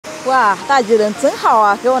哇，大姐人真好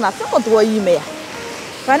啊，给我拿这么多玉米啊！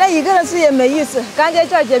反正一个人吃也没意思，干脆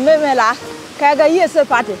叫姐妹们来开个夜市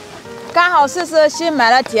party。刚好是新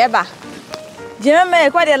买了铁板，姐妹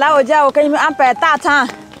们快点来我家，我给你们安排大餐，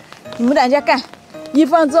你们两家干。1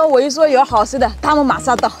分钟我一说有好吃的，他们马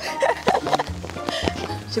上到。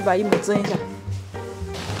去把玉米蒸一下，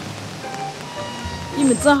玉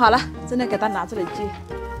米蒸好了，真的给它拿出来煎。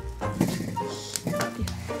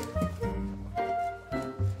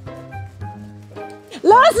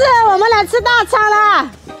老师，我们来吃大餐啦！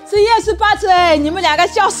是夜市party，你们两个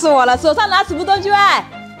笑死我了，手上拿什么东西喂？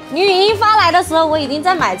你语音发来的时候，我已经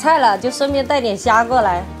在买菜了，就顺便带点虾过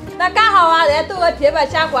来。那刚好啊，人家炖个铁板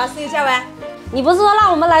虾滑试一下喂。你不是说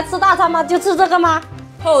让我们来吃大餐吗？就吃这个吗？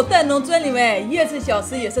哦，在农村里面，夜市小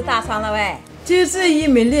吃也是大餐了喂。鸡翅、玉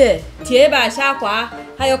米粒、铁板虾滑，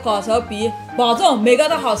还有烤苕皮，保证每个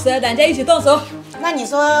都好吃。大家一起动手。那你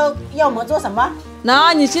说要我们做什么？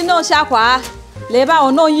那你去弄虾滑，来吧，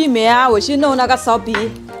我弄玉米啊，我去弄那个苕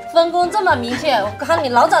皮。分工这么明确，我看你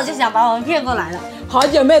老早就想把我们骗过来了。好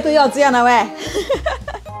姐妹都要这样的喂。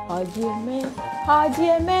好姐妹，好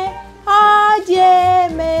姐妹，好姐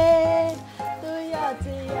妹。都要这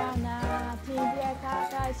样啊，天天开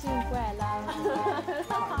开心快乐。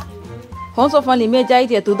红薯粉里面加一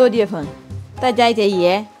点土豆淀粉，再加一点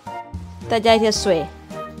盐，再加一点水，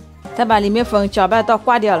再把里面粉搅拌到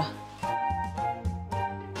化掉了。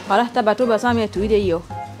好了，再把桌板上面涂一点油，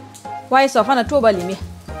挖一勺放在桌板里面。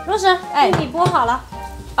若是，哎，你剥好了。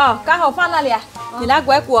哦，刚好放那里啊。你来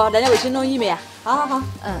拐果，等下我去弄玉米啊。好好好，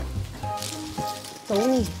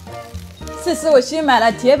懂你。试试我新买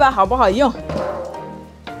的铁板好不好用？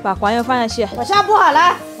把黄油放下去。我下不好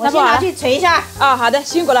了，我先拿去捶一下。啊，好的，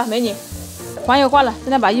辛苦了美女。黄油换了，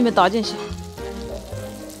现在把玉米倒进去。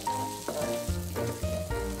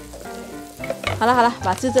好了好了，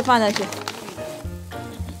把芝士放上去。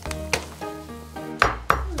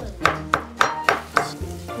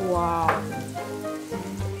哇，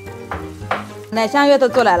奶香月都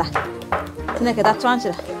做来了，现在给它装起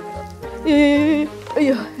来。哎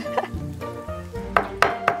呦，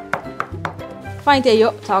放一点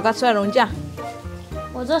油，炒个蒜蓉酱。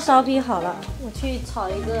我这苕皮好了，我去炒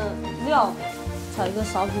一个料，炒一个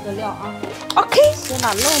苕皮的料啊。OK， 先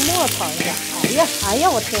把肉末炒一下。哎呀，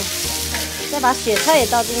我天！再把雪菜也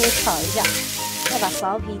倒进去炒一下，再把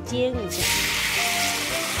苕皮煎一下。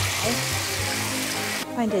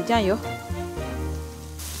放一点酱油，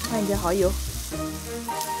放一点蚝油，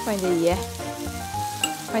放一点盐，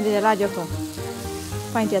放一点辣椒粉，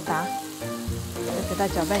放一点糖，再给它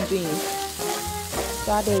搅拌均匀。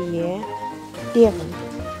加点盐、淀粉，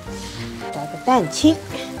找个蛋清，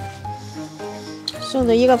顺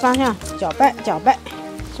着一个方向搅拌，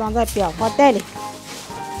装在裱花袋里，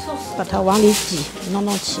把它往里挤，弄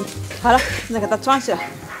齐。好了，现在给它装起来。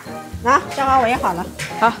啊，虾滑我也好了。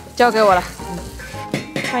好，交给我了。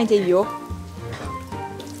放一点油，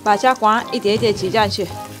把虾滑一点一点挤下去。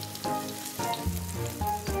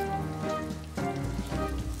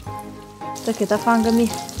再给它放个面，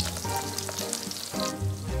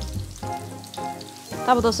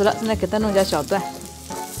差不多熟了，现在给它弄点小段。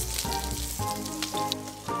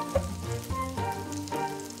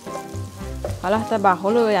好了，再把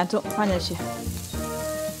红肉洋葱放进去，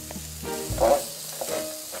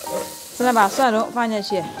现在把蒜蓉放进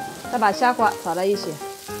去，再把虾滑炒在一起。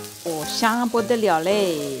哦，香不得了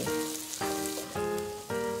嘞！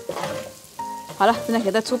好了，现在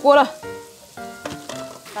给它出锅了，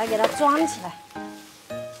来给它装起来。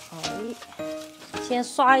先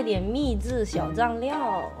刷一点秘制小酱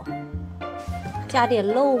料，加点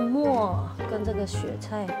肉末跟这个雪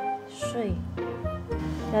菜碎，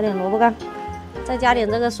加点萝卜干，再加点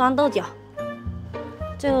这个酸豆角，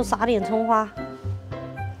最后撒点葱花，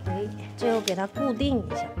最后给它固定一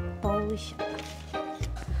下，包一下。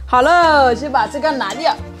好了，先把这个拿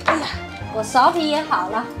掉。哎呀，我苕皮也好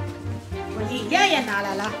了，我饮料也拿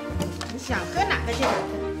来了，你想喝哪个就哪个。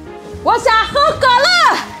我想喝可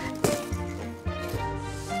乐。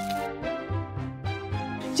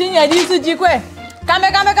今年第一次机会，干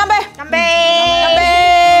杯！干杯！干杯！干杯！干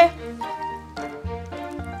杯！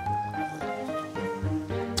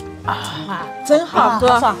啊，真好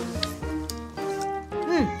喝！爽。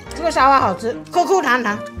这个沙滑好吃，口口弹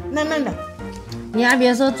弹，嫩嫩的。你还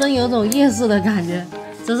别说，真有种夜市的感觉。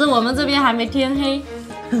只是我们这边还没天黑，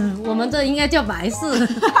我们这应该叫白市。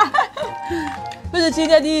就是今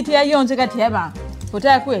天第一天用这个铁板，不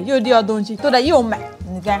太贵，又掉东西，都得又买。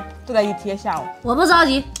你看，都得一天下午。我不着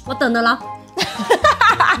急，我等得了。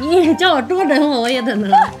你也叫我多等我，我也等得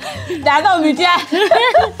了。等到明天。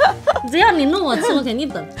只要你弄我吃，我肯定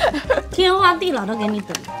等。天荒地老都给你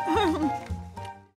等。